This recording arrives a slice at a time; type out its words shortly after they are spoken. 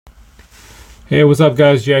Hey, what's up,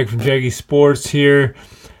 guys? Jag from Jaggy Sports here.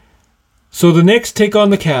 So the Knicks take on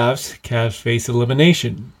the Cavs. Cavs face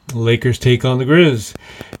elimination. Lakers take on the Grizz.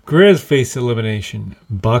 Grizz face elimination.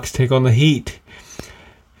 Bucks take on the Heat.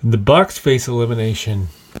 The Bucks face elimination.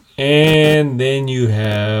 And then you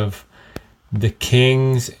have the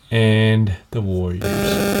Kings and the Warriors.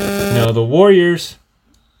 Now the Warriors,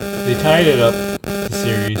 they tied it up, the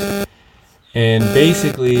series. And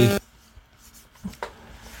basically,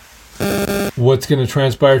 what's going to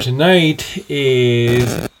transpire tonight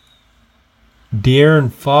is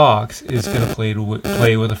De'Aaron Fox is going to play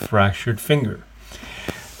with a fractured finger.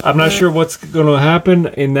 I'm not sure what's going to happen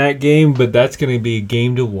in that game, but that's going to be a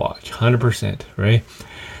game to watch, 100%, right?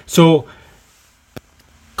 So,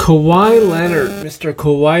 Mr.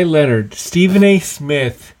 Kawhi Leonard, Stephen A.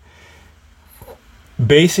 Smith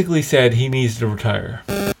basically said he needs to retire.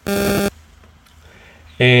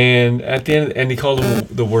 And at the end, and he called him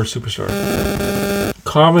the worst superstar.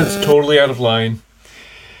 Comments totally out of line.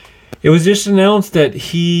 It was just announced that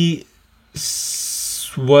he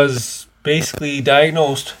was basically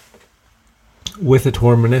diagnosed with a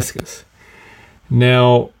torn meniscus.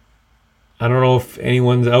 Now, I don't know if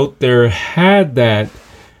anyone's out there had that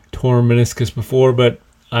torn meniscus before, but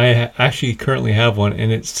I actually currently have one,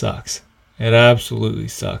 and it sucks. It absolutely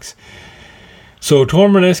sucks. So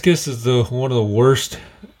torn meniscus is one of the worst.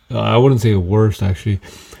 I wouldn't say the worst, actually,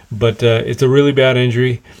 but it's a really bad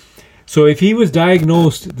injury. So if he was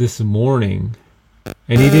diagnosed this morning,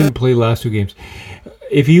 and he didn't play the last two games,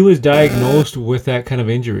 if he was diagnosed with that kind of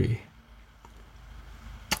injury,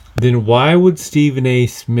 then why would Stephen A.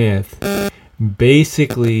 Smith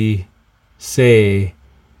basically say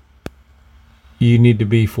you need to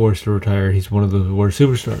be forced to retire? He's one of the worst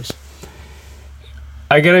superstars.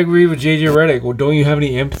 I gotta agree with JJ Redick. Well, don't you have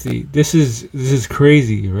any empathy? This is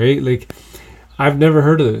crazy, right? Like, I've never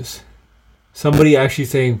heard of this. Somebody actually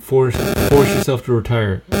saying force yourself to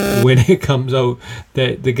retire when it comes out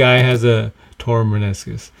that the guy has a torn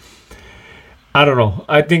meniscus. I don't know.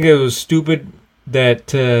 I think it was stupid that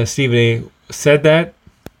Stephen A. said that.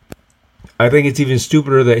 I think it's even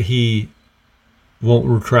stupider that he won't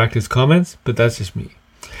retract his comments, but that's just me.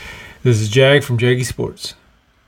 This is Jag from Jaggy Sports.